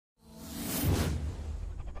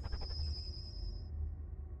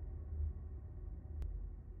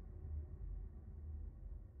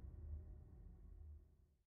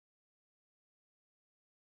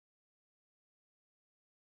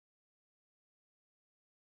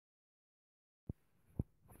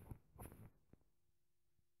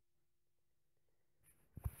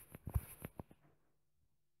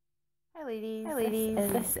Hi ladies,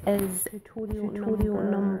 this is tutorial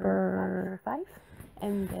number 5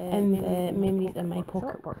 in the Memories in My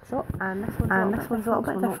Pocket workshop, and this one's a little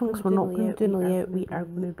bit different because we're not going to do layout, we are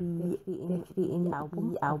going to be decorating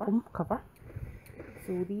the album cover.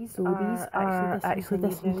 So these are actually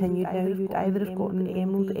discontinued now. You'd either have gotten the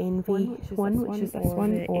Emerald Envy one, which is this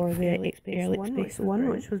one, or the Early Express one,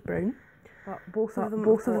 which was brown. But both of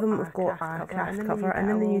them have got a craft cover, and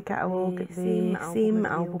in the new catalogue the same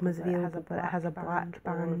album is available, but it has a black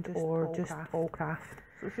band or just all craft.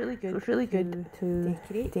 So it's really good to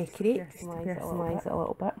decorate, to personalise it a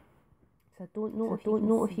little bit. So I don't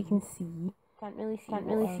know if you can see. Can't really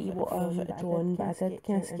see what I've drawn, but I did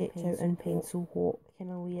kind of sketch out in pencil what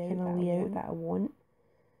kind of layout that I want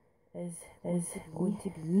is going to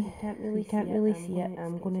be. You can't really see it.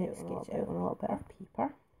 I'm going to sketch it out on a little bit of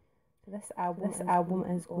paper. This album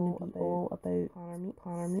is going to be all about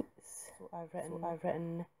planner meets. So I've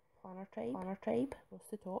written planner tribe,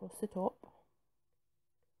 across the top.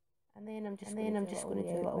 And then I'm just going to do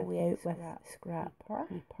a little layout with scrap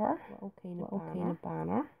paper, little kind of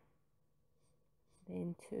banner.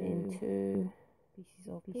 Then two pieces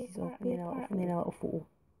of paper, and then a little photo.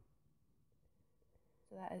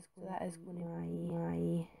 So that is going to be my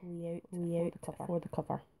layout for the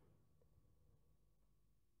cover.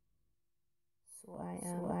 So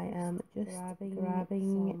I am just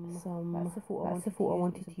grabbing some. That's the photo I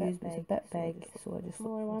wanted to use, but it's a bit big, so I just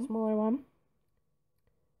looked for a smaller one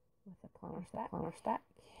with a planner stack.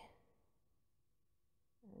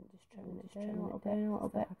 And just trimming it down a little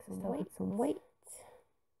bit. Still had some weight.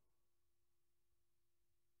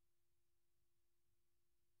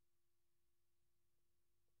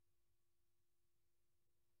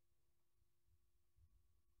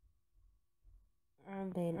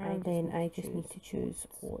 And then I just need to choose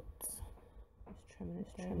what. Just trimming it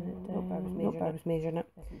down. Nope, I was measuring it.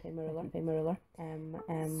 Didn't pay my ruler.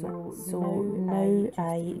 So now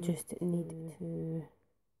I just need to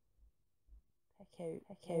pick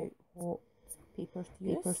out what papers to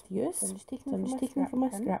use. So I'm just taking them from my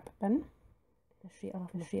scrap bin. Straight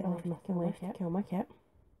off my kill my kit.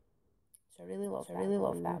 So I really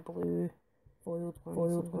love that blue foiled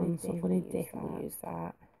one. So I'm going to definitely use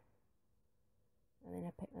that. And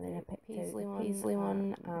then I picked Paisley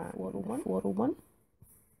one, and the floral one.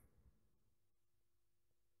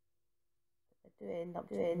 I do end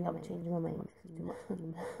up changing my mind. Too much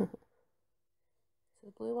green. So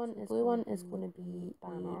the blue one is going to be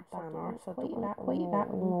banner. So I don't quite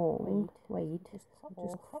that long, wide. Just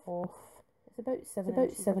cut off. It's about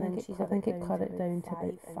 7 inches. I think it cut it down to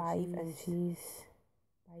about 5 inches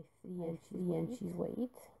by 3 inches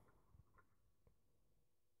wide.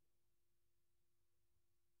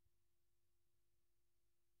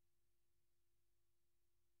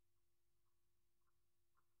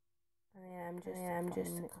 And then I'm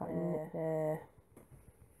just cutting the.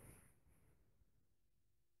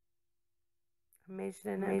 I'm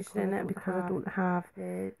measuring it because I don't have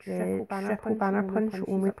the triple banner punch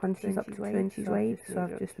only punches up to 2 inches wide, so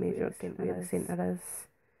I've just measured where the centre is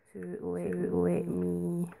to let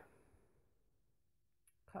me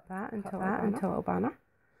cut that into a little banner.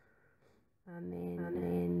 And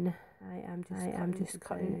then I am just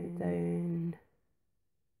cutting it down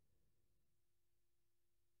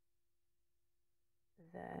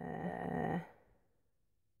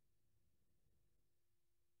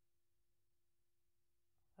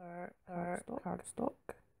the cardstock.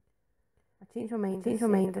 I changed my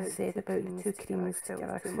mind. I said about the two creams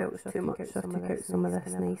together. I felt it was too much, so I took out some of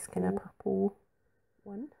this nice kind of purple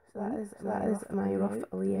one. So that is my rough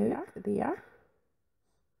layout there.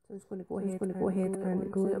 So I'm just going to go ahead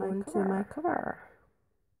and glue it onto my cover.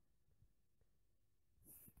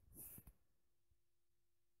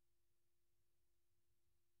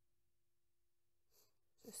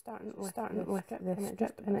 Starting with the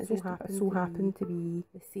strip, and it just so happened to be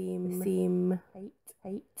the same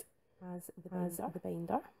height as the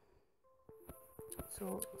binder.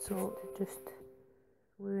 So just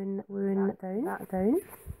gluing that down.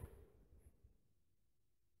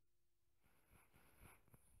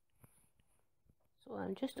 So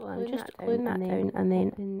I'm just gluing that down and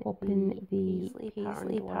then popping the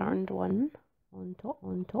paisley patterned one on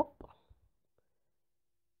top.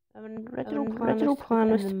 Original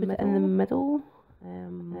plan was to put it in the middle.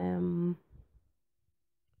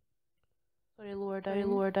 Lower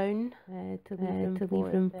down. To leave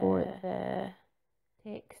room for the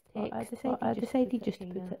text. I decided just to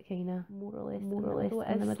put it kind of more or less in the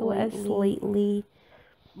middle. It is slightly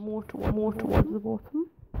more towards the bottom.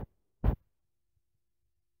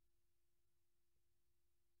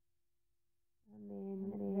 And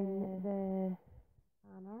then the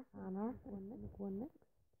banner.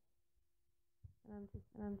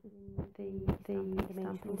 I'm just doing the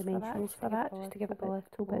stamping dimensionals for that, just to give it a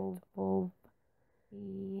little bit of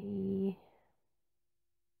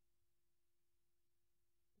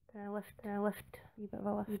a kind of lift, a bit of a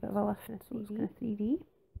lift, so it's kind of 3D.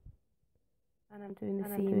 And I'm doing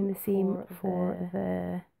the same for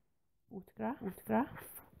the photograph, which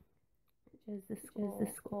is the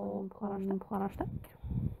Scotland planner stick.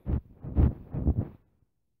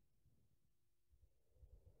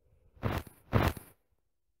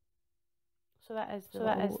 So that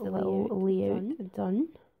is the little layout done.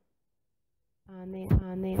 And then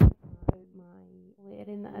my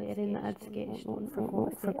lettering that I'd sketched,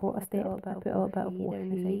 forgot a step. I put a little bit of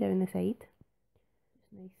washi down the side.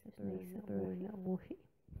 Just nice little washi.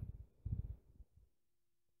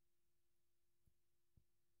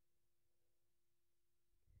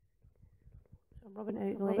 So I'm rubbing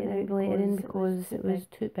out the lettering because it was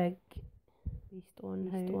too big based on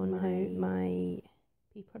how my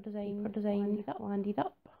paper design landed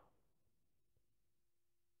up.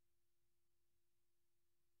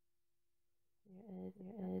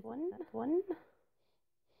 There is one.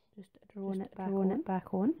 Just drawing it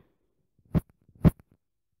back on.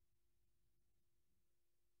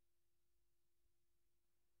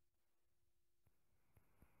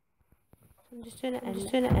 I'm just doing it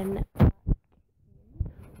in.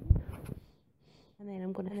 And then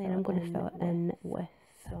I'm gonna fill it in with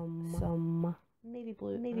some navy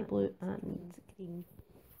blue and green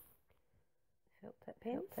felt tip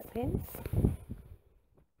pens.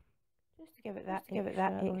 Just to give it that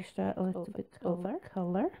extra a little bit of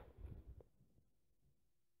colour.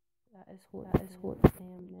 That is what I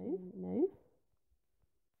am now.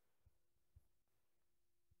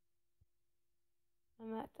 And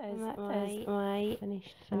that is my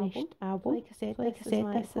finished album. Like I said,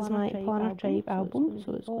 this is my Planner Tribe album,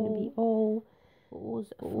 so it's going to be all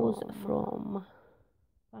photos from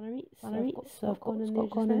Planner Meets. So I've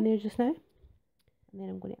gone in there just now. And then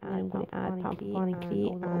I'm going to add Pamper Planning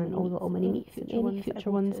Create and all the little mini meets, any future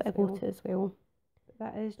ones that I go to as well.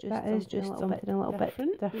 That is just something a little bit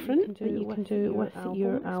different that you can do with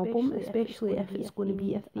your album, especially if it's going to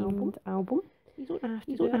be a themed album. You don't have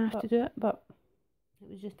to do it, but it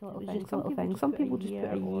was just a little thing. Some people just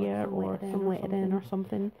put a year or some lettering or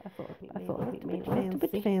something. I thought it looked a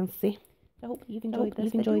bit fancy. I hope you've enjoyed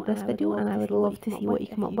this video, and I would love to see what you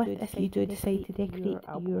come up with if you do decide to decorate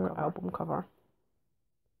your album cover.